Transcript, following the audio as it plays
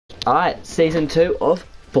Alright, season 2 of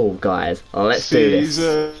Fall Guys. Let's do this.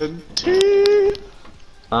 Season 2.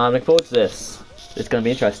 I'm looking forward to this. It's going to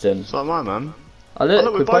be interesting. So am I, man. Oh look,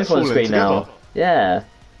 look, we're we're both both on the falling screen now. together. Yeah.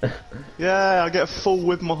 Yeah, I get full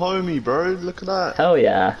with my homie, bro. Look at that. Hell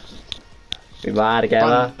yeah. We ride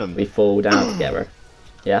together, Random. we fall down together.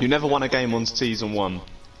 Yeah? You never won a game on season 1.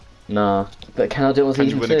 Nah. But can I do it on Can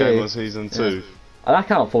season you 2? win a game on season 2? I like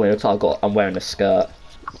how I'm falling, it looks like I'm wearing a skirt.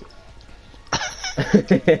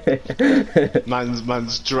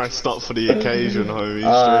 Man's dressed up for the occasion,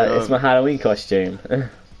 homie. It's my Halloween costume.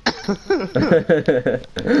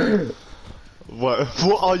 What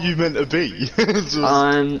are you meant to be? Just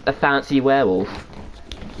I'm a fancy werewolf.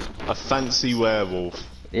 a fancy werewolf.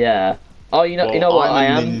 Yeah. Oh, you know Well, what I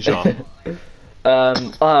I'm a am?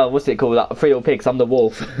 ninja. What's it called? Like, Three Little Pigs. I'm the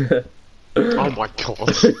wolf. Oh my god.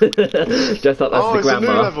 Just like that's Oh, the it's a new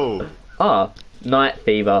grandma. level. Ah, night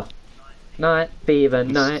fever. Night fever,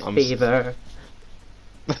 night I'm- fever.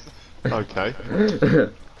 Okay.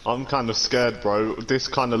 I'm kind of scared, bro. This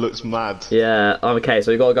kind of looks mad. Yeah. Okay,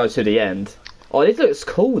 so we gotta go to the end. Oh, this looks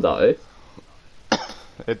cool though.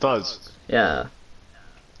 It does. Yeah.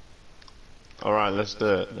 Alright, let's do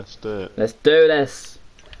it. Let's do it. Let's do this.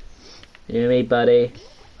 You and me, buddy.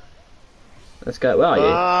 Let's go. Where are you?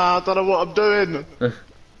 Ah, I don't know what I'm doing.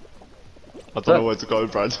 I don't know where to go,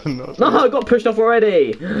 Brandon. No, I got pushed off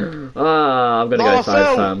already. Ah, I'm gonna No, go I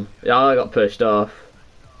fell. Sam. Yeah, I got pushed off.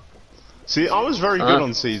 See, I was very good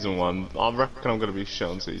on season 1. I reckon I'm gonna be shit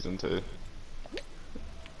on season 2.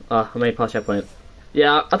 Ah, I made past checkpoint.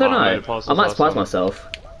 Yeah, I don't Oh, I made know. it past I the might last surprise one. myself.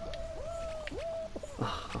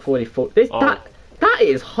 Oh, I've already thought this. Oh. That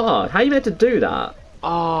is hard. How are you meant to do that?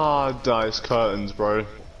 Ah, dice curtains, bro.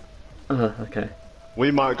 Okay.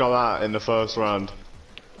 We might go out in the first round.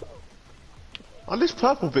 Oh, this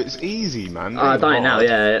purple bit's easy, man. I Ain't done it now. hard.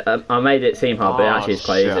 Yeah, I made it seem hard, but Ah, actually it's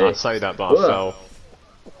quite shit, easy. I say that, but Ugh. I fell.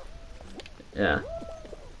 Yeah.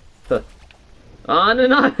 Huh. Oh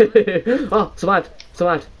no! Oh, survived!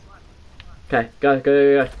 Survived! Okay, go, go,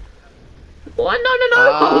 go, go. Oh, no, no,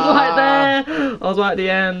 no! I was right there! I was right at the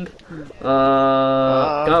end.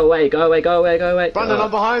 Go away, go away, go away, go away. Brandon, I'm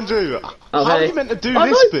behind you. How are Okay. you meant to do Oh,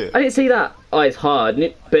 this no, bit? I didn't see that. Oh, it's hard,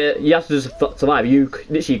 but you have to just survive. You're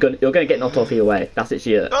gonna get knocked off either way. That's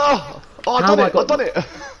literally it. Oh, I How done have I it. got- I done it.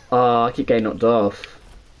 Oh, I keep getting knocked off.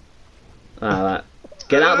 Alright.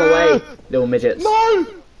 Get out of my way, little midgets. No,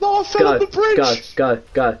 no, I fell Go, off the bridge.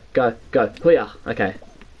 go. Hoo-yah. Okay.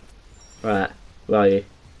 Right. Where are you?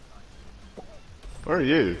 Where are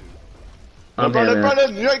you? I'm Brandon, here now.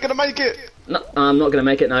 Brandon, you ain't gonna make it. No, I'm not gonna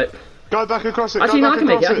make it, no. Go back across it. Actually, go no, I back can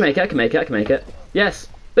make it, across I can make it. Yes.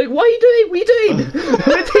 Luke, what are you doing? What are you doing?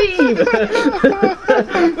 We're a team!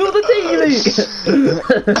 We're the team, Luke!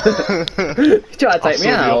 You try to I take me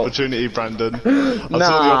saw the out. opportunity, Brandon. I Nah,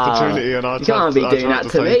 saw the opportunity and I you tried, can't be I doing tried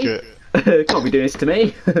that to to take me. it. Can't be doing this to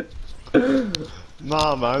me.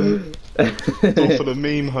 Nah, man. All for the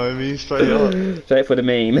meme, homie. Straight up. Straight for the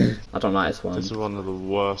meme. I don't like this one. This is one of the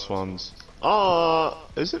worst ones.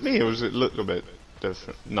 Is it me or does it look a bit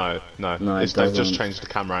different? No, No, it they've just doesn't. changed the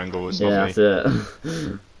camera angle. It's Yeah, not me. that's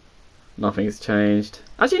it. Nothing's changed.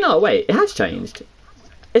 Actually, no, wait, it has changed.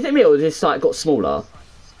 Is it me or has this site got smaller?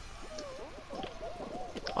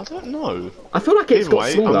 I don't know. I feel like it's Either got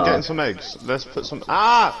way, smaller. I'm getting some eggs. Let's put some.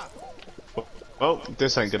 Ah! Well,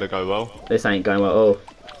 this ain't gonna go well. This ain't going well at all.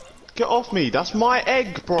 Get off me! That's my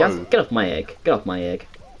egg, bro. Get off my egg. Get off my egg.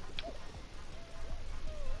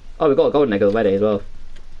 Oh, we've got a golden egg already as well.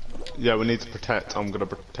 Yeah, we need to protect. I'm gonna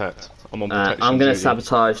protect. I'm on protection. I'm gonna duty.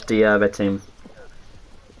 sabotage the red team.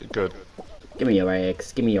 Good. Give me your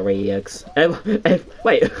eggs. Give me your eggs.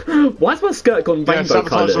 Wait, why has my skirt gone Yeah, rainbow sabotage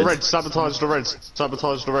coloured? the reds. Sabotage the reds.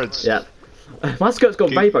 Sabotage the reds. Yep. My skirt's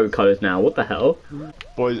gone rainbow coloured now. What the hell?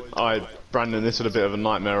 Boy, Brandon, this is a bit of a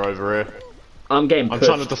nightmare over here. I'm getting I'm pushed.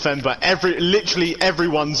 trying to defend, but literally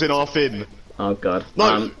everyone's in our fin. Oh god.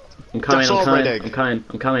 No, I'm coming. that's I'm our coming. red egg. I'm coming.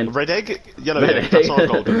 I'm coming. Red egg, yellow Red egg. That's our egg.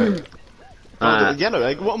 golden egg. Yellow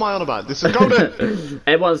egg. What am I on about? This is golden.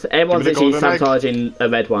 Everyone's Give me the literally golden egg. sabotaging a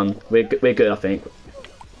red one. We're good, I think.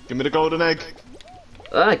 Give me the golden egg.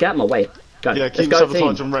 Get out of my way. Go. Yeah, Let's keep go team.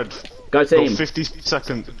 sabotaging red. Go Got team. 50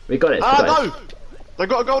 seconds. We got it. We Ah, got it. no! They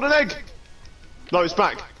got a golden egg. No, it's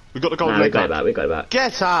back. We got the golden Nah, we egg got it back. back. We got it back.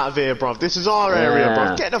 Get out of here, bruv. This is our area, Yeah.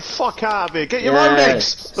 bruv. Get the fuck out of here. Get your own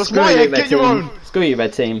eggs. That's Screw my you, egg. red Get your team. own. Screw you,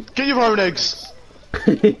 red team. Get your own eggs.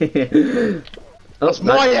 Oh, That's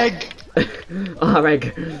my egg. Oh,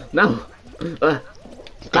 egg. No.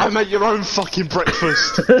 Go and make your own fucking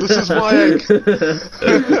breakfast. This is my egg.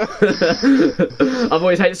 I've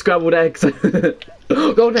always hated scrambled eggs.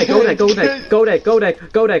 Gold egg, gold egg, gold egg, gold egg, gold egg,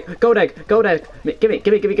 gold egg, gold egg, gold egg.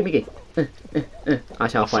 Gimme. I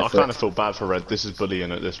shall fight for it. I kind of feel bad for Red. This is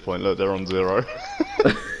bullying at this point. Look, they're on 0.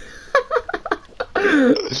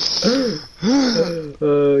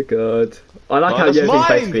 Oh god. I like how Yovi's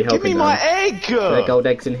basically helping. Give me my egg! Are there gold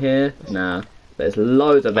eggs in here? Nah. There's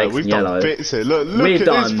loads of eggs in yellow. We've done bits here. Look We've at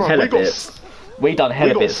done this, bro. hella bits. We've done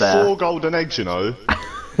hella bits there. We got 4 golden eggs, you know.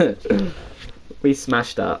 We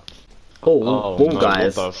smashed that. Oh, wall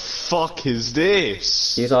guys. What the fuck is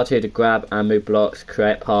this? Use R2 to grab and move blocks,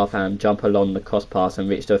 create path and jump along the crosspaths and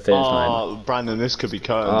reach the finish line. Oh, Brandon, this could be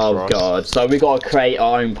curtains for Oh us. god, so we gotta create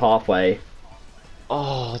our own pathway.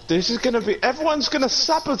 Oh, this is gonna be... Everyone's gonna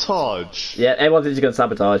sabotage. Yeah, everyone's just gonna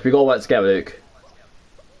sabotage. We gotta work together, Luke.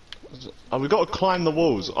 Oh, we gotta climb the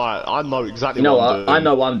walls. Alright, I know exactly You know what I'm what? doing. I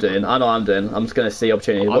know what I'm doing. I'm just gonna see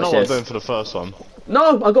opportunity. I know Watch what I'm this. doing for the first one.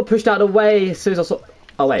 No, I got pushed out of the way as soon as I saw...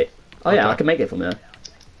 Oh wait. Oh yeah, Okay. I can make it from there.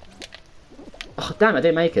 Oh damn, I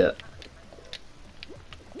didn't make it.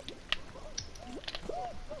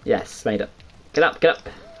 Yes, made it. Get up, get up.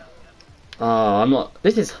 Oh, I'm not...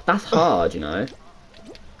 That's hard, you know.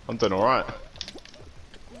 I'm doing alright.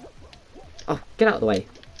 Oh, get out of the way.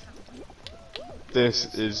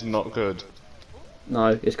 This is not good.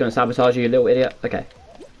 No, it's gonna sabotage you, you little idiot. Okay.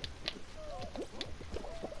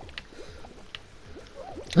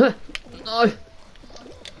 No.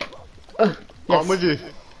 Yes. I'm with you.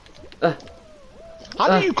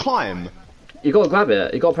 How do you climb? You gotta grab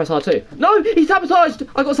it. You gotta press R2. No, he's sabotaged.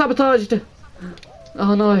 I got sabotaged.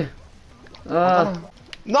 Oh no. Can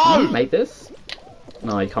No! you make this?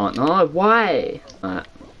 No, you can't. No, why?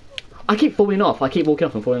 I keep falling off. I keep walking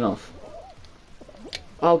off and falling off.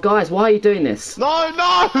 Oh, guys, why are you doing this? No,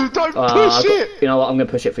 don't push it! You know what? I'm gonna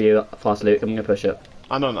push it for you, fast Luke. I'm gonna push it.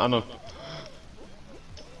 I know.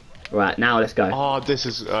 Right, now let's go. Oh, this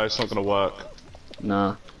is... it's not gonna work.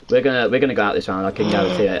 Nah, we're gonna go out this round. I can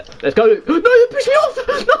guarantee it. Let's go, Luke. No, you pushed me off.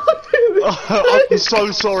 No. I'm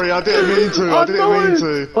so sorry. I didn't mean to. I didn't mean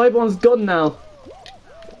to. Everyone's gone now.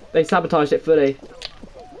 They sabotaged it fully.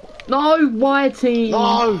 No, why a team?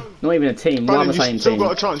 No! Not even a team. We're on the same you still team.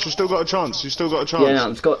 got a chance. You still got a chance. You still got a chance. Yeah, no,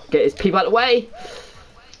 I've just got to get his people out of the way.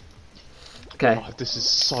 Okay. Oh, this is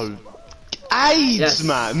so... AIDS, Yes,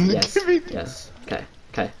 man! yes, Give me... yes.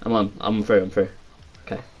 Okay, I'm on. I'm through.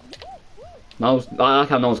 Okay. I like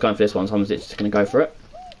how no one's going for this one, so I'm just gonna go for it.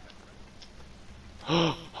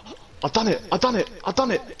 I've done it! I'm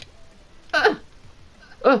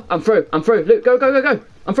through. Luke, go.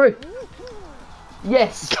 I'm through.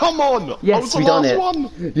 Yes. Come on! Yes, I we was done the it. last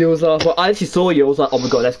one! You was last one. I actually saw you. I was like, oh my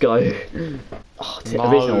god, let's go. Oh,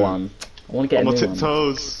 No. original one. I want to get On a my new one.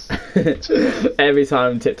 tiptoes. Every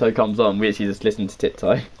time Tiptoe comes on, we actually just listen to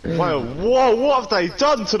Tiptoe. Wow, whoa, what have they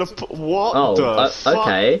done to the... What the fuck?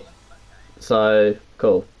 Okay. So,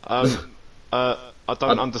 cool. I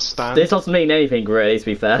don't understand. This doesn't mean anything, really, to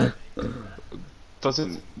be fair.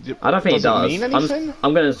 Doesn't... I don't think it does. mean anything?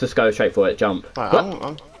 I'm going to just go straight for it, jump.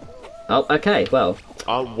 Right, Oh, okay, well.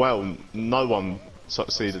 well, no one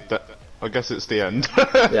succeeded. I guess it's the end.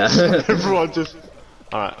 Yeah. Everyone just...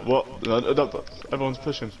 Alright, what? No, everyone's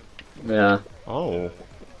pushing. Yeah. Oh.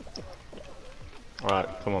 Alright,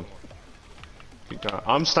 come on. Keep going.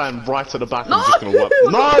 I'm standing right at the back. I'm just gonna work.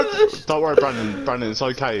 No! Don't worry, Brandon, it's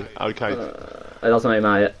okay. Okay. It doesn't really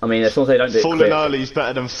matter. I mean, as long as they don't do it Falling quick. early is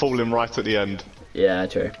better than falling right at the end. Yeah,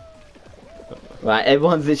 true. Right,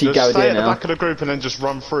 everyone's literally Just going stay in at the now. back of the group and then just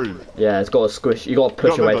run through. Yeah, it's got to squish. You got to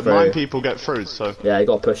push You your got way to remember, 9 through. people get through, so... Yeah, you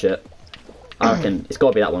got to push it. I reckon it's got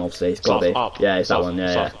to be that one. Obviously, it's got to be. Up. Yeah, it's that Up. one.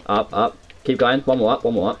 Yeah, It's yeah. Up. Keep going. One more up.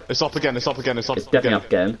 It's up again, it's up again. It's definitely up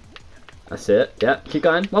again. That's it. Yeah, keep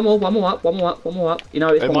going. One more up. You know,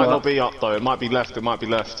 it's It one might more not up. be up though, it might be left.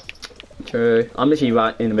 True. I'm literally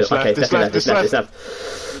right in the middle. It's Okay, left, it's it's definitely left.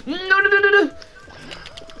 It's left. No.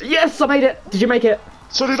 Yes, I made it. Did you make it?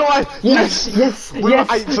 So did I! Yes. We were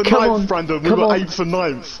 8th and 9th, Brandon. We were 8th and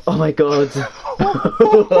 9th. Oh my god.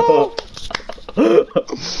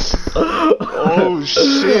 Oh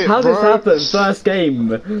shit, How bro. did this happen? First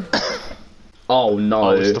game. Oh no. Oh,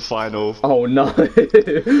 it's the final. Oh no.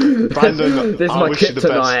 Brandon, this is I my wish you the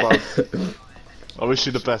best, kryptonite. I wish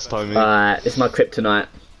you the best, homie. This is my kryptonite.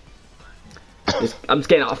 I'm just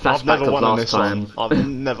getting a I've flashback never of won on last this time. one. I've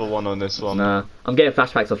never won on this one. Nah, I'm getting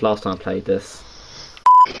flashbacks of last time I played this.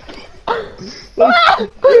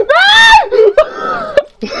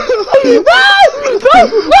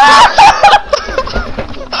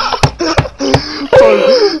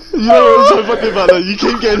 You know what's so funny about that? You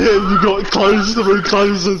keep getting hit and you got closer and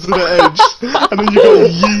closer to the edge, and then you got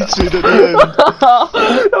yeeted at the end.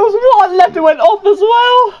 There was one left that went off as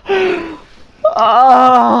well.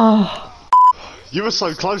 Ah. You were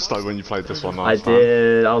so close though when you played this one I last time.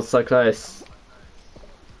 did. I was so close.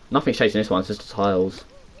 Nothing's changing this one. It's just the tiles.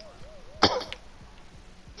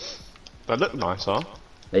 They look nice, huh?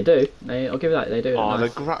 They do. I'll give you that. They do. Oh,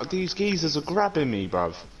 Nice. these geezers are grabbing me,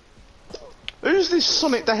 bruv. Who's this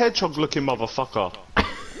Sonic the Hedgehog looking motherfucker?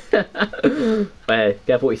 Hey,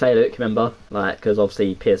 careful what you say, Luke. Remember, like, because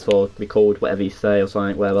obviously PS4 recalled whatever you say or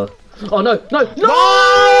something, whatever. Oh no, no,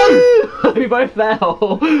 no! We both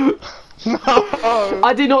fell. No!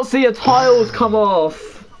 I did not see a tiles come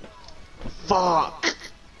off. Fuck!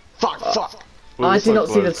 Fuck! I did not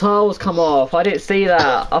see the tiles come off. I didn't see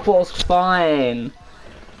that. I thought it was fine.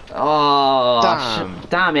 Oh,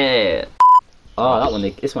 damn it. Oh, that one.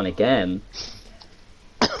 This one again.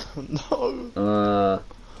 No.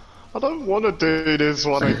 I don't want to do this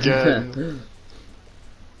one again.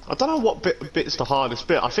 I don't know what bit's the hardest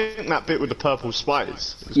bit. I think that bit with the purple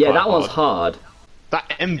spikes. Yeah, that one's hard.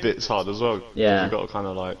 That end bit's hard as well. Yeah. You got to kind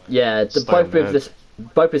of like. Yeah, both with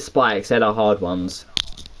spikes, they're the hard ones.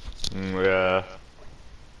 Yeah.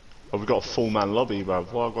 Oh, we got a full man lobby, bro.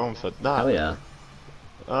 Well, I'm going for that. Oh yeah.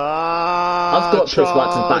 I've got Chris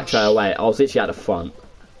Watson's back straight away. I was literally at the front.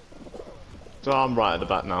 So I'm right at the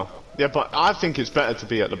back now. Yeah, but I think it's better to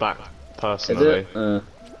be at the back, personally. Is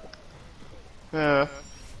it?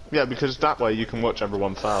 Yeah, because that way you can watch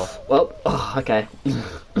everyone foul. Well, okay.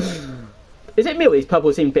 Is it me or these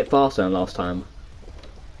purples seem a bit faster than last time?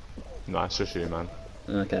 No, it's just you, man.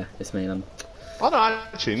 Okay, it's me then. I don't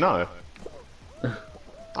actually know.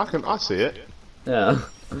 I see it. Yeah.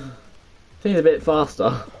 Seems a bit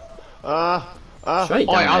faster. I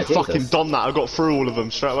fucking done that. I got through all of them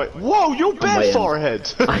straight away. Whoa, you're bare far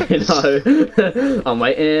ahead. I know. I'm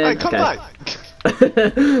waiting. Hey, come back.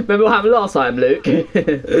 Remember what happened last time, Luke?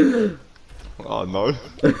 Oh no.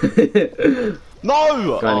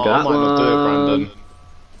 No! Go I might not do it, Brandon.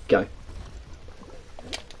 Go.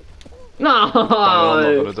 No! I'm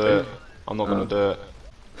not gonna do it. I'm not gonna do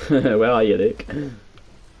it. Where are you, Luke?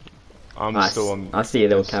 I'm still on. I see your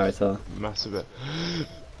little character. Massive bit.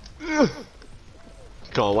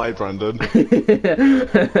 Go away, Brandon. Crossing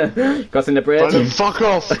the bridge. Brandon, fuck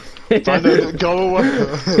off! Brandon, go away.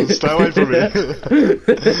 Stay away from me.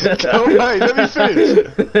 Go away, let me finish.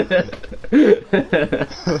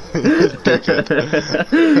 Dickhead.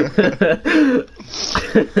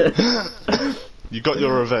 You got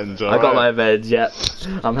your revenge, alright? I got my revenge, yep.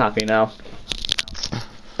 I'm happy now.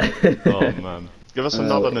 Oh man. Give us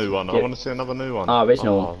another new one. I want to see another new one. Oh,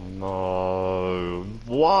 original. Oh no.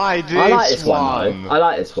 Why this I like this one? though. I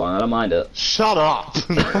like this one. I don't mind it. Shut up.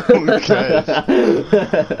 Okay.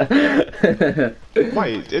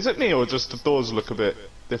 Wait, is it me or just the doors look a bit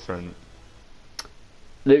different?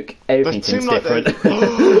 Luke, everything seems different.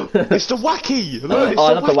 It's the wacky. Look, it's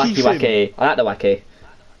I the love the wacky wacky. thing. I like the wacky.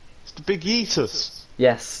 It's the big Yeetus.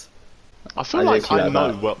 Yes. I feel like I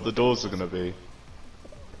know what the doors are gonna be.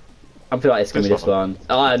 I feel like it's gonna be this one.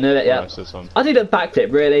 Oh, I knew it. Yeah. I did a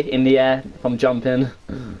backflip really in the air from jumping.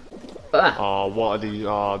 Oh, what are these?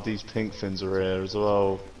 Oh, these pink fins are here as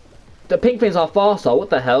well. The pink fins are faster. What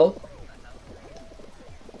the hell?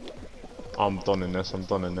 I'm done in this. I'm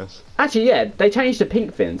done in this. Actually, yeah, they changed the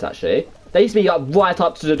pink fins. Actually, they used to be like right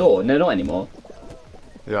up to the door, and they're not anymore.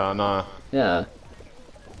 Yeah, I know. Yeah.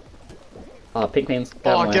 Oh, pink fins.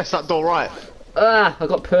 Oh, I guessed that door right. I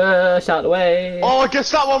got pushed out of the way. Oh, I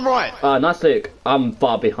guessed that one right. Nice, Luke. I'm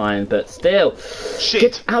far behind, but still. Shit.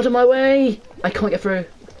 Get out of my way. I can't get through.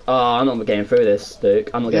 Oh, I'm not getting through this, Luke.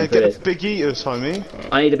 I'm not getting through this. Get the big eaters, homie.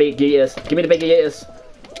 I need the big eaters. Give me the big eaters.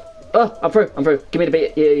 Oh, I'm through. I'm through. Give me the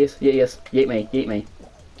big eaters. Yeet me. Yeet me.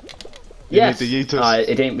 Yes. You need the eaters.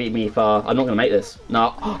 It didn't beat me far. I'm not gonna make this.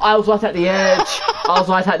 No. I was right at the edge. I was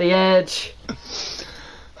right at the edge.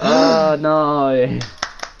 Oh no.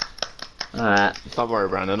 Alright. Don't worry,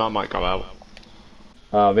 Brandon. I might go out.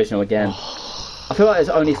 Original again. I feel like there's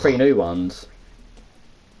only 3 new ones.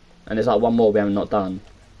 And there's like one more we haven't not done.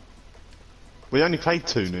 We only played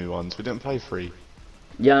 2 new ones. We didn't play 3.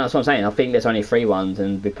 Yeah, that's what I'm saying. I think there's only 3 ones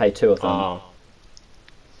and we played 2 of them. Oh.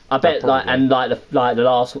 I bet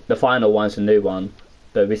the final one's a new one.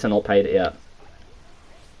 But we still not played it yet.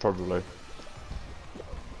 Probably.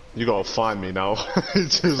 You gotta find me now.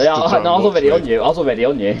 Yeah, I was already on you. I was already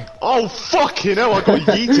on you. Oh fucking hell! I got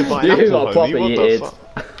yeeted by an apple. You got proper yeeted.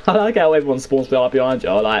 I like how everyone spawns behind you.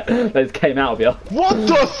 Like they just came out of you. What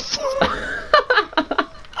the?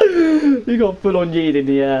 You got full on yeet in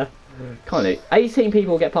the air. Come on, Luke. 18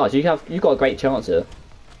 people get past. You've got a great chance here.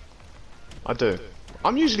 I do.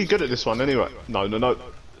 I'm usually good at this one anyway. No. Get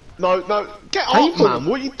How you up, man.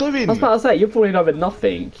 What are you doing? I was about to say, you're falling over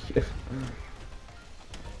nothing.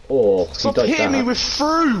 Oh, you Stop dodged hitting me that. with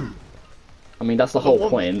through. I mean, that's the whole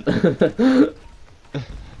point.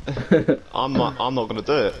 I'm not gonna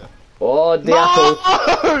do it. Oh, the apple.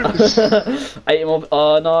 8 more.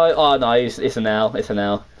 Oh no, it's a nail. It's a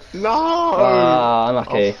nail. No! Ah,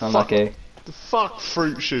 unlucky, Oh, unlucky. Fuck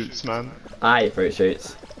fruit shoots, man. I hate fruit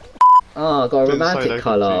shoots. Oh, got a Didn't say they romantic could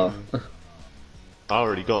colour. do- I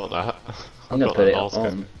already got that. I'm gonna got put that it last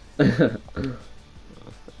on.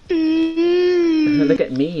 game. Look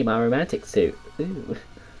at me, my romantic suit. Ooh.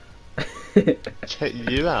 Check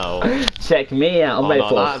you out. Check me out. I'm ready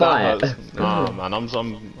for a fight. Nah, man,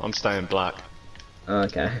 I'm staying black.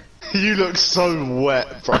 Okay. You look so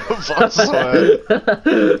wet, bro. I swear.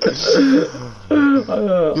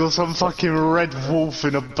 You're some fucking red wolf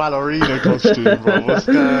in a ballerina costume, bro. What's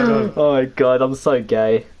going on? Oh my god, I'm so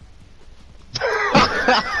gay.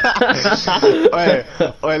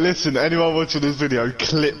 Wait, listen, anyone watching this video,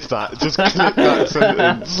 clip that. Just clip that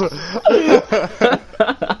sentence.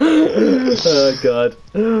 Oh god.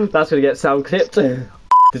 That's gonna get sound clipped. Did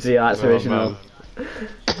you see that's original?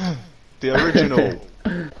 Man. The original.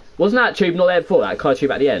 Wasn't that tube not there before? That car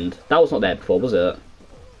tube at the end? That was not there before, was it?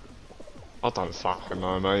 I don't fucking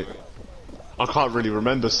know, mate. I can't really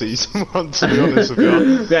remember season 1, to be honest with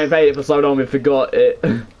you. We ain't played it for so long we forgot it.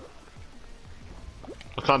 I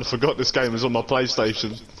kind of forgot this game was on my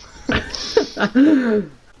PlayStation.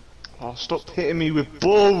 Oh, stop hitting me with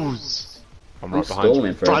balls! I'm right behind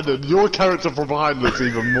storming you. for it. Brandon, your character from behind looks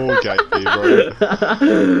even more gay, bro.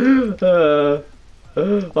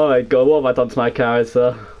 Oh my god, what have I done to my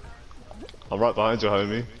character? I'm right behind you,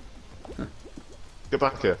 homie. Get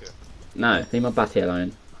back here. No, leave my batty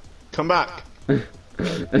alone. Come back!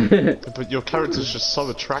 But your character's just so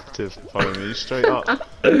attractive, homie, straight up.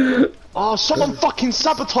 Oh, someone fucking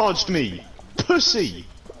sabotaged me! Pussy!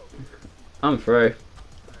 I'm through.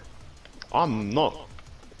 I'm not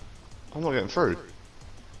getting through.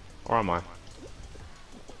 Or am I?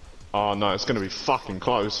 Oh no, it's gonna be fucking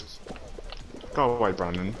close. Go away,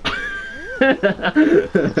 Brandon. I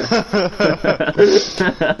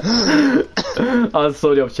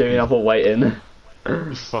saw the opportunity, I thought waiting.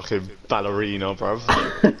 You fucking ballerina, bruv.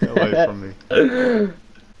 Get away from me.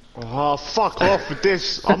 Oh, fuck off with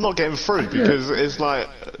this. I'm not getting through because it's like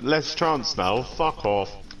less chance now. Fuck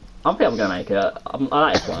off. I think I'm gonna make it. I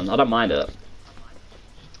like this one. I don't mind it.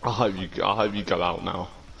 I hope you go out now.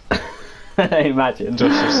 Imagine.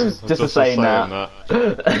 Just for saying that.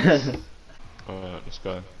 Alright, let's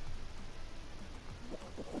go.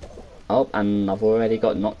 Oh, and I've already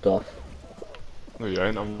got knocked off. No, you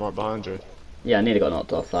ain't. I'm right behind you. Yeah, I nearly got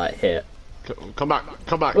knocked off. Like here. Come back.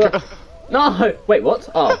 Come back. What? No! Wait, what?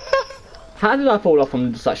 Oh. How did I fall off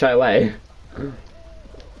from just like straight away?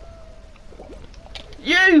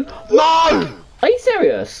 You! No! Are you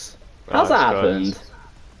serious? How's that happened?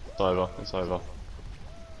 It's over. It's over.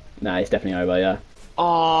 Nah, it's definitely over, yeah.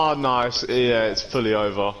 Oh, nice. Yeah, it's fully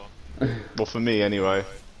over. Well, for me anyway.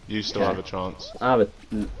 You still have a chance. No,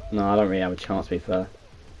 I don't really have a chance to be fair.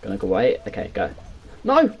 Gonna go wait. Okay, go.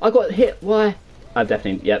 No! I got hit. Why? I've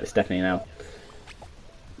definitely. Yep, it's definitely now.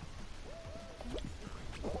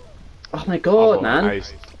 Oh my god, man!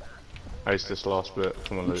 Ace this last bit.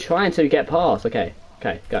 Come on, I'm Luke. trying to get past. Okay,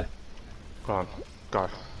 okay, go. Go on, go.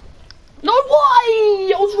 No,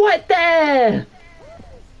 why? I was right there.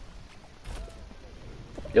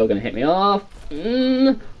 You're gonna hit me off.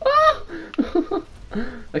 Ah!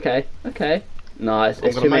 Okay, okay. No, it's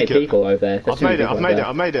too many people over there. I've made it.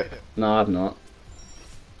 I've made it. No, I've not.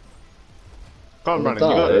 Go on, Brandon.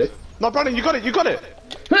 You got it. No, Brandon, you got it. You got it.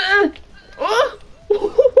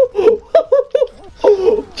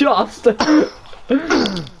 Just. I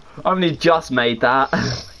only just made that.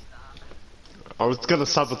 I was gonna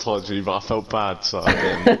sabotage you, but I felt bad, so I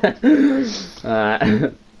didn't.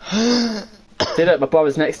 Alright. See, look, my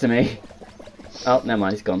brother's next to me. Oh, never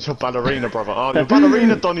mind, he's gone. Your ballerina, brother. Oh, your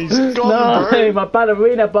ballerina, Donny's gone, No, bro. my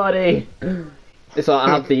ballerina buddy. It's like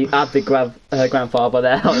I have the grandfather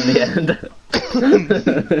there out in the end.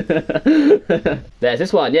 There's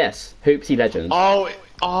this one, yes. Hoopsy Legends. Oh,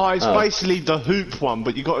 it's basically the hoop one,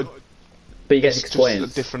 but you got to. But you get 6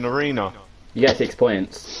 points. A different arena. You get 6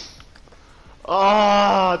 points.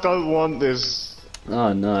 Ah, I don't want this.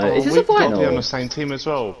 Oh no! Oh, Is this a we've got to be on final? the same team as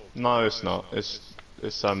well. No, it's not. It's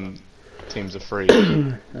teams of 3.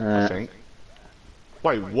 I think.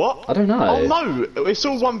 Wait, what? I don't know. Oh no, it's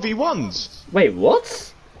all 1v1s. Wait,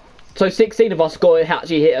 what? So 16 of us got to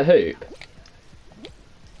actually hit a hoop?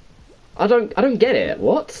 I don't get it.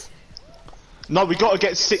 What? No, we got to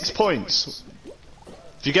get 6 points.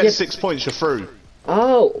 If you get Yeah. 6 points, you're through.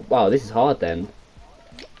 Oh, wow, this is hard then.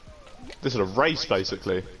 This is a race,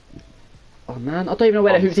 basically. Oh man, I don't even know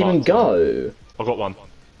where the I'm hoops even fucked, go. I got one.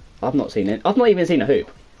 I've not seen it. I've not even seen a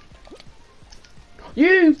hoop.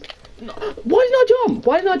 You! No, why didn't I jump?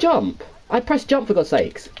 Why didn't I jump? I pressed jump for God's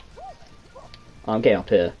sakes. Oh, I'm getting up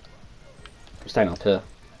here. I'm staying up here.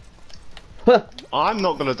 Huh! I'm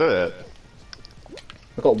not gonna do it.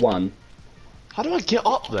 I got one. How do I get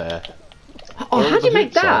up there? Oh, Where how'd the you make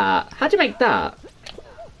hoops are? that? How'd you make that?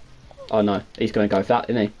 Oh no, he's gonna go for that,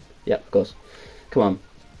 isn't he? Yep, of course. Come on.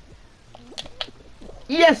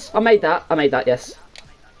 Yes! I made that. I made that, yes.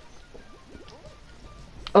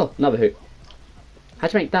 Oh, another hoop.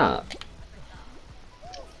 How'd you make that?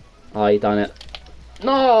 Oh, you done it.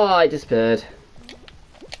 No, I disappeared.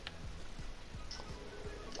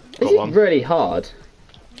 This Got is one. really hard.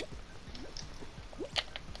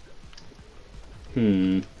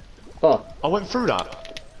 Oh, I went through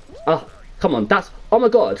that. oh, come on, that's... Oh my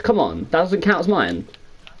god, come on. That doesn't count as mine.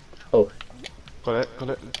 Oh. Got it, got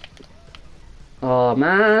it. Oh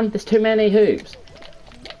man, there's too many hoops.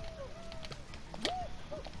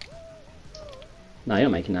 No, you're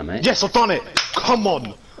not making that, mate. Yes, I've done it! Come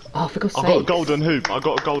on! Oh, for God's I sake. got a golden hoop. I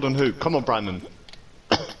got a golden hoop. Come on, Brandon.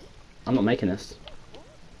 I'm not making this.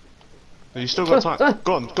 You still got time.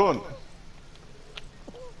 Go on, go on.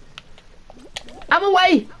 I'm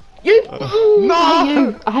away! You! No! I hate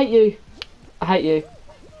you! I hate you! I hate you.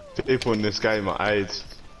 People in this game are AIDS.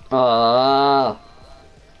 Ah.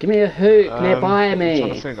 Give me a hoop nearby I'm trying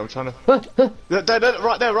to me. think. I'm trying to. Huh, huh. There,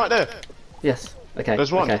 right there, right there. Yes. Okay.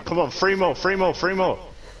 There's one. Okay. Come on, three more. Or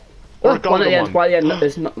Oh, a one at golden the end. one. One at the end.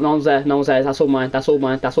 There's no one's there. No one's there. That's all mine. That's all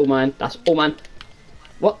mine. That's all mine. That's all mine.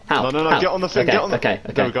 What? How? No, How? get on the thing. Okay. Get on the. Okay.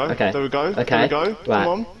 Okay. There we go. Okay. There we go. Okay. There we go. Right. Come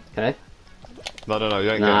on. Okay. No, you ain't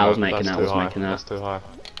getting Nah, I was that. making That's that, I too was high. making that. That's too high.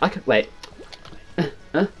 I could wait.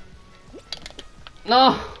 Huh?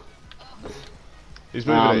 No. He's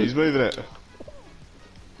moving it. He's moving it.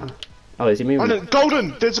 Oh, is he moving? Brandon,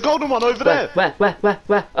 golden. There's a golden one over there. Where?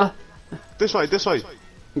 Oh, This way. This way.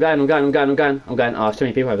 I'm going. Oh, there's too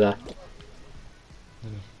many people over there.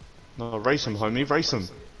 No, race him, homie. Race him.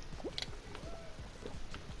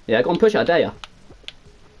 Yeah, go on, push it, I dare ya.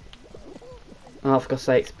 Oh, for God's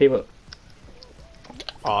sakes, people.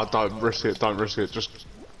 Oh, don't risk it. Don't risk it. Just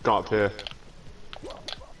go up here.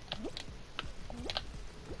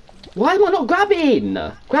 Why am I not grabbing?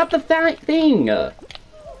 Grab the thing. I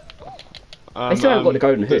still haven't got the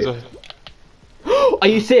golden there's hoop. Are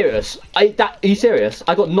you serious? Are you serious?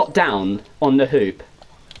 I got knocked down on the hoop.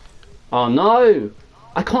 Oh no!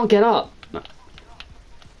 I can't get up. No.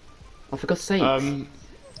 Oh, for God's sakes.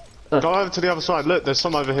 Go over to the other side. Look, there's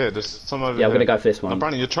some over here. There's some over Yeah, here. I'm gonna go for this Now, one.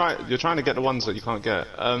 Brandon, you're trying to get the ones that you can't get.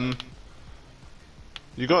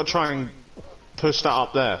 You gotta try and push that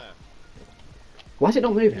up there. Why is it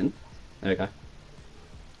not moving? There we go.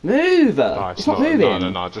 Move! Oh, it's not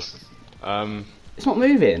moving. No, just It's not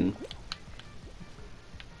moving.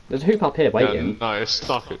 There's a hoop up here yeah, waiting. no, it's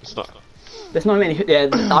stuck. It's stuck. There's not many. Yeah,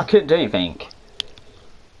 I couldn't do anything.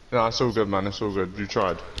 No, it's all good, man. It's all good. You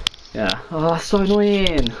tried. Yeah. Oh, that's so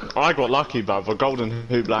annoying. I got lucky, but a golden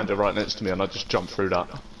hoop landed right next to me, and I just jumped through that.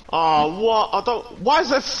 Oh, what? I don't. Why is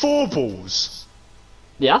there 4 balls?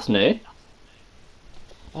 Yeah, that's new.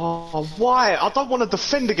 Oh, why? I don't want to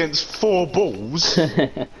defend against 4 balls.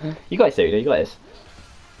 You got it, dude. You got this.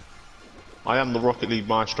 I am the Rocket League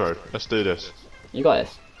maestro. Let's do this. You got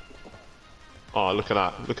this. Oh, look at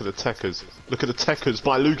that. Look at the techers. Look at the techers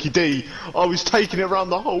by Lukey D. Oh, he's taking it around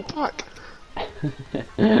the whole pack.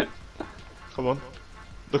 Come on.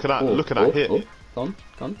 Look at that. Look at that hit. Gone.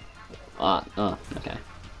 Oh, okay.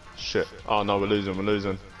 Shit. Oh, no, we're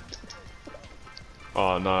losing.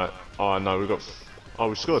 Oh, no. We got... Oh,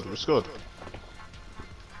 we scored. Go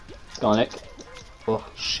on, Nick. Oh.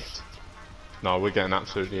 Shit. No, we're getting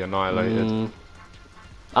absolutely annihilated.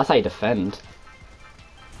 That's how you defend.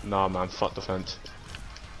 Nah, man, fuck defense.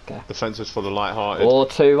 Okay. Defense is for the light-hearted. Or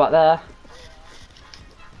 2 right there.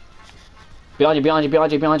 Behind you.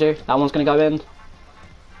 That one's gonna go in.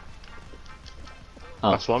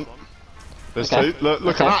 Oh. That's one. There's Okay. 2. Look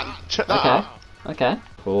Okay. at that. Check that out. Okay.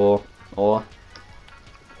 Or.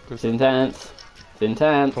 It's intense.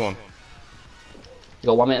 Come on. You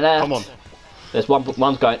got 1 minute left. Come on. There's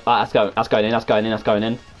one's going. That's going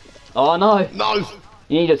in. Oh no! No!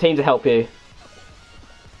 You need your team to help you.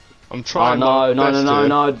 I'm Oh trying no! my best here.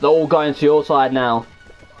 No! They're all going to your side now.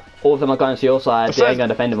 All of them are going to your side. You Defend. ain't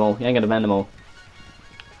gonna defend them all.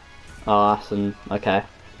 Oh, okay.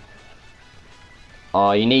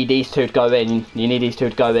 Oh, you need these 2 to go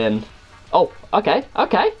in. Oh, okay,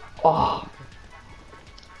 okay. Oh,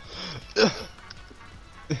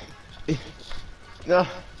 No.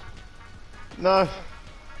 No.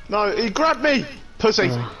 No, he grabbed me! Pussy!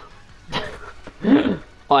 oh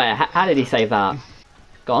yeah, how did he save that?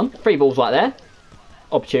 Go on, 3 balls right there.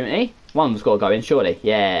 Opportunity. One's got to go in, surely.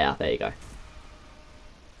 Yeah, there you go.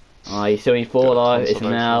 Oh, you still need 4 though. It's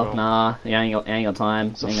now. Consolation Nah, you ain't got time.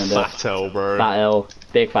 It's a Ain't gonna do it. fat L, bro. Fat L.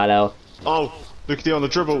 Big fat L. Oh, look at you on the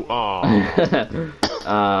dribble. Oh,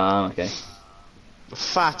 Okay.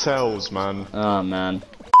 fat L's, man. Oh man.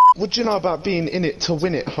 What do you know about being in it to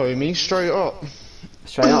win it, homie? Straight up.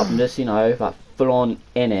 Straight up, I'm just, like, full on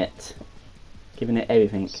in it. Giving it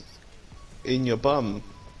everything. In your bum.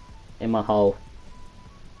 In my hole.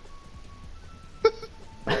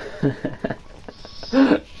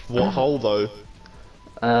 What hole, though?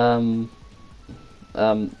 The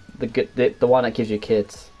one that gives you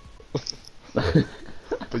kids.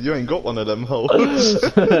 But you ain't got one of them holes.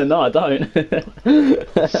 No, I don't.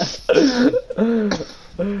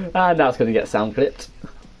 And now it's gonna get sound clipped.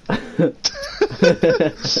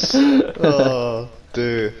 Oh,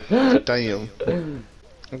 dude. Damn.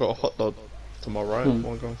 I got a hot dog to my right. Am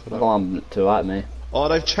I going for that? Go on to right, me. Oh,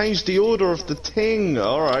 they've changed the order of the ting.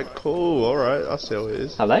 Alright, cool. Alright, I see how it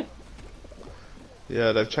is. Have they?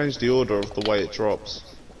 Yeah, they've changed the order of the way it drops.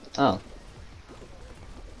 Oh.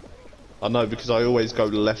 I know, because I always go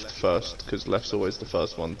left first, because left's always the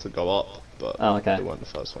first one to go up, but Oh, okay. they weren't the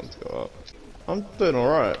first one to go up. I'm doing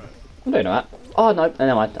alright. I'm doing alright. Oh no,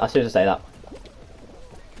 never mind. I should have say that.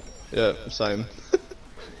 Yeah, same.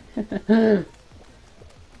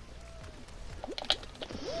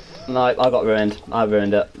 No, I got ruined. I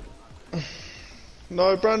ruined it.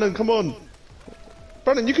 No, Brandon, come on!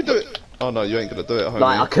 Brandon, you can do it! Oh no, you ain't gonna do it, homie.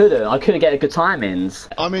 Like I couldn't get a good timings.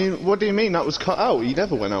 I mean, what do you mean? That was cut out. He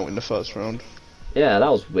never went out in the first round. Yeah, that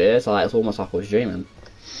was weird. It's like it's almost like I was dreaming.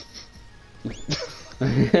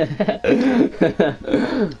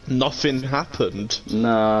 Nothing happened.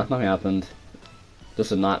 Nah, nothing happened.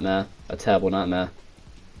 Just a nightmare. A terrible nightmare.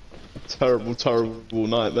 Terrible, terrible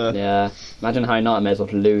nightmare. Yeah. Imagine how nightmares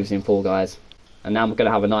of losing Fall Guys. And now I'm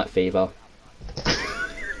gonna have a night fever.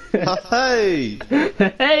 Hey!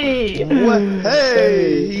 Hey!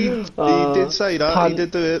 Hey! He did say that. pun- He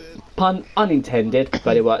did do it. Pun unintended,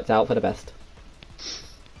 but it worked out for the best.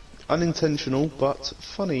 Unintentional, but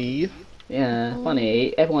funny. Yeah,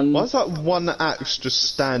 funny. Everyone. Why is that one axe just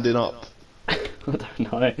standing up? I don't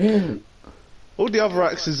know. All the other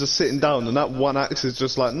axes are sitting down, and that one axe is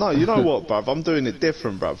just like, no, you know what, bruv? I'm doing it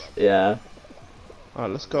different, bruv. Yeah.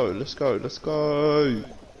 Alright, let's go, let's go, let's go.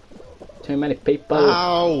 Too many people.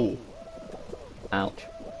 Ow! Ouch.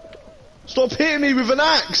 Stop hitting me with an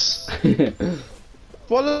axe! Do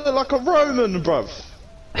I look like a Roman, bruv?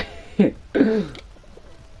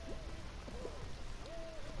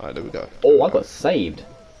 Alright, there we go. Oh, I got saved.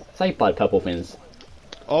 Saved by the purple fins.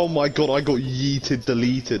 Oh my god, I got yeeted,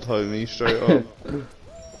 deleted, homie, straight up.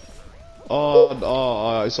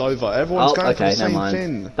 Oh, it's over. Everyone's going for the never same mind.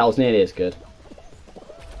 thing. That was nearly as good.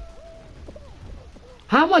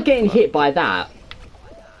 How am I getting hit by that?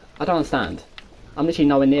 I don't understand. I'm literally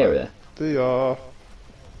nowhere near it.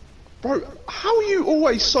 Bro, how are you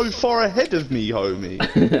always so far ahead of me,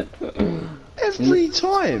 homie? Every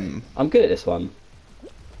time. I'm good at this one.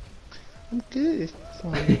 I'm good.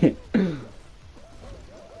 Fine.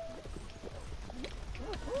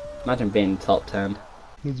 Imagine being top 10.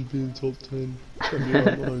 Imagine being top 10. Check me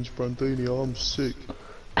out, my name's Brandini, I'm sick.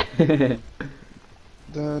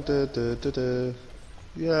 Da.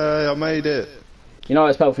 Yay, I made it. You know,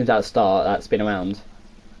 there's purple fins at the start that spin around.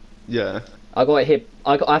 Yeah. I got hit.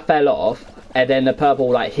 I fell off, and then the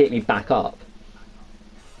purple like hit me back up.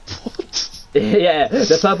 What? Yeah,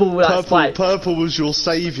 the purple spike. Purple was your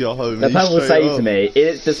saviour, homie. The purple straight saved up. me.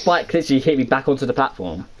 The spike literally hit me back onto the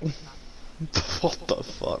platform. What the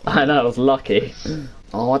fuck? I know, I was lucky.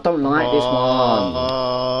 Oh, I don't like this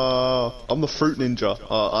one. I'm the fruit ninja.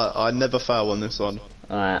 I never fail on this one.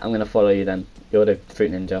 Alright, I'm gonna follow you then. You're the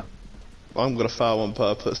fruit ninja. I'm gonna fail on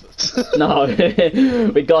purpose. No,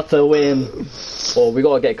 we got to win. Or we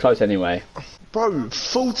gotta get close anyway. Bro,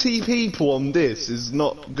 40 people on this is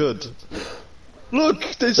not good. Look,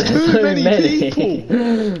 there's too many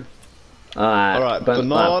people. Alright,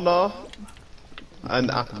 banana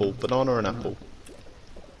and apple. Banana and apple.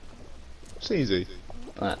 It's easy.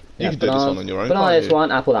 Right, You can do this one on your own, Banana can't this you?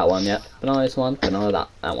 one, apple that one, yeah. Banana this one, banana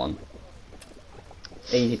that one.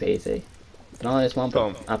 Easy peasy. Banana this one,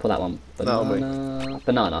 Come on. apple that one. That'll be.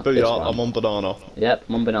 Banana. This Booyah, one. I'm on banana. Yep,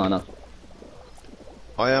 I'm on banana.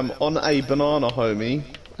 I am on a banana, homie.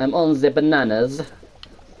 I'm on the bananas.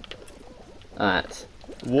 Alright.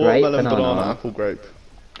 Watermelon, banana. banana, apple, grape.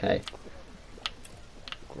 Okay.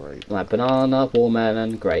 Grape. Like banana,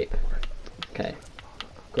 watermelon, grape. Okay.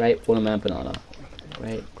 Grape, watermelon, banana.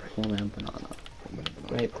 Grape, watermelon, banana.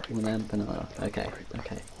 Grape, watermelon, banana. Okay.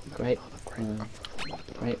 Okay. Grape,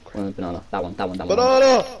 grape, watermelon, banana. That one.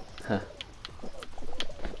 Banana! Huh.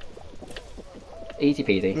 Easy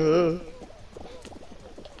peasy.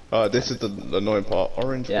 This is the annoying part.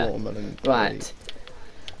 Orange, Yeah. watermelon, Right.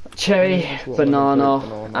 Cherry,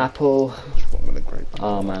 banana, apple. watermelon, grape.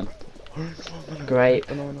 Oh man. Orange, watermelon, Grape,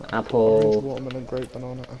 banana, orange, apple. watermelon, grape,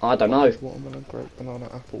 banana, apple. I don't know. Orange, watermelon, grape, banana,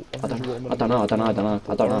 apple. I don't Orange, know. watermelon, I don't know.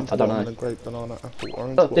 Orange, watermelon, grape, banana, apple.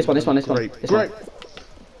 Orange, Oh, this one. watermelon, This one. grape. This one. Grape.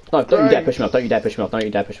 No, don't you dare Grape. push me off. Don't you dare push me off. Don't you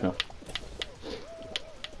dare push me off.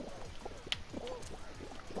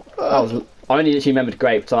 I only literally remembered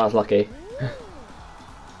grape, so I was lucky.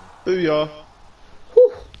 Booyah.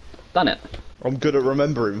 Whew. Done it. I'm good at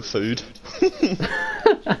remembering food. I'm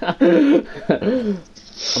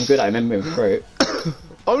good at remembering fruit.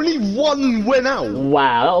 Only one went out.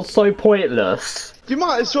 Wow, that was so pointless. You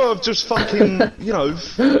might as well have just fucking, you know,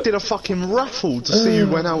 did a fucking raffle to see who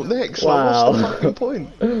went out next. Like, Wow. what's the fucking point?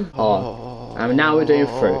 Oh, and now we're doing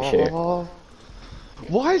fruit shoot.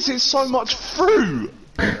 Why is it so much fruit?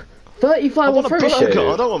 35 I on want a fruit burger. shoot.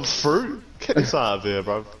 I don't want fruit. Get this out of here,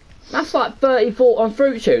 bro. That's like 34 on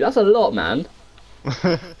fruit shoot. That's a lot, man.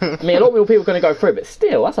 I mean, a lot of people are going to go through, but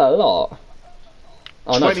still, that's a lot.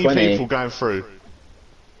 Oh, 20 no, 20 people going through.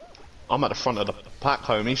 I'm at the front of the pack,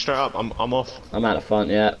 homie. Straight up, I'm off. I'm out the front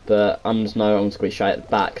yet, but I'm just going to be straight at the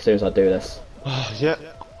back as soon as I do this. Yeah.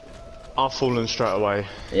 I've fallen straight away.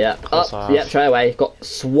 Yeah, course I up, have. yep, straight away. Got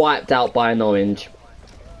swiped out by an orange.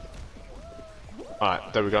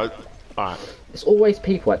 Alright, there we go. Alright. It's always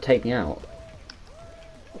people that take me out.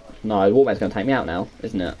 No, the waterman's going to take me out now,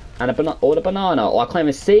 isn't it? And a banana, or the banana. Oh, I can't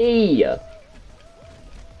even see.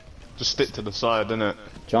 Just stick to the side, innit?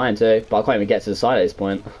 Trying to, but I can't even get to the side at this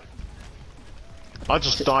point. I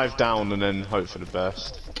just dive down and then hope for the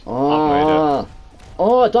best. Oh,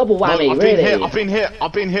 oh, double No, whammy, I've really?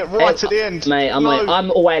 been hit right to the end. Mate, I'm No. like,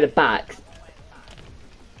 I'm all the way at the back.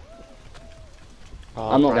 Oh,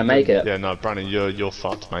 I'm not gonna make it. Yeah, no, Brandon, you're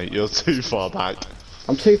fucked, mate. You're too far back.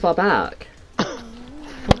 I'm too far back.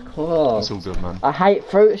 Fuck off. It's all good, man. I hate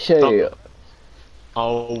fruit shoot.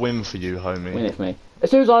 I'll win for you, homie. Win it for me. As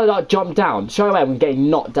soon as I like jump down, straight away I'm getting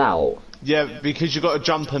knocked out. Yeah, because you got to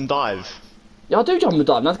jump and dive. Yeah, I do jump and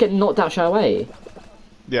dive, and I was getting knocked out straight away.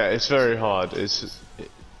 Yeah, it's very hard.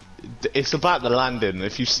 It's about the landing.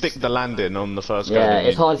 If you stick the landing on the first go, Yeah, then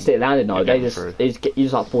it's hard to stick landing though. you're They getting just, through. you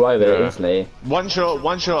just like fall over it Yeah. easily. Once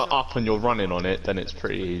you're up and you're running on it, then it's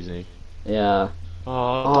pretty easy. Yeah. Oh,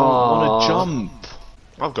 I don't want Oh. to jump.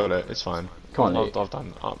 I've got it. It's fine. Come on, I've Luke.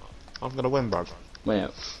 done. I'm gonna win, bruv. Wait.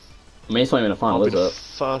 I mean, it's not even a final, I'll is be the it?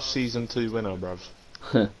 first season 2 winner, bruv.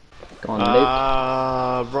 Go on,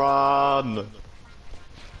 Luke. Run!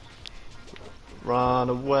 Run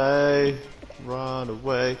away! Run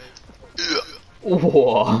away!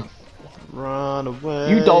 Whoa. Run away!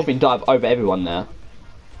 You dolphin dive over everyone there.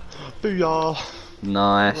 Booyah!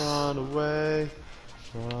 Nice. Run away!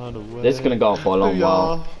 Run away! This is gonna go on for a long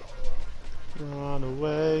while. Run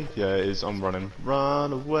away! Yeah, it is. I'm running.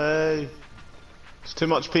 Run away! There's too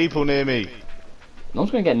much people near me. I'm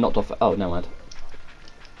just gonna get knocked off. Oh, no, mind.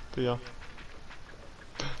 Booyah!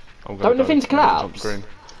 I'm gonna Don't the go. things I'm gonna jump collapse? green.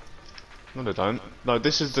 No, they don't. No,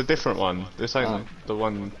 this is the different one. This ain't Oh. the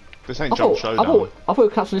one. This ain't I Jump thought Showdown. we were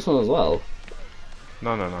catching this one as well.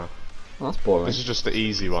 No. Oh, that's boring. This is just the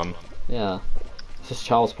easy one. Yeah. It's just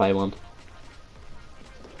Charles Play one.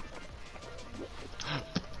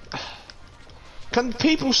 Can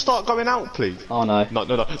people start going out, please? Oh no. No,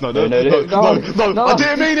 No, no. I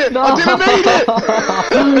didn't mean it! No. I didn't mean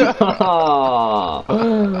it!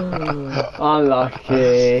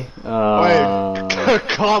 Unlucky. Wait,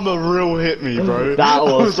 karma real hit me, bro. That I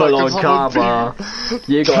was full like, on karma.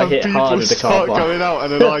 You got hit people hard with the start karma. going out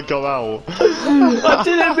and then I go out. I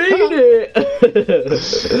didn't mean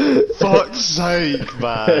it. Fuck's sake,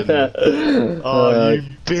 man. Oh, you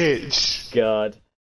bitch. God.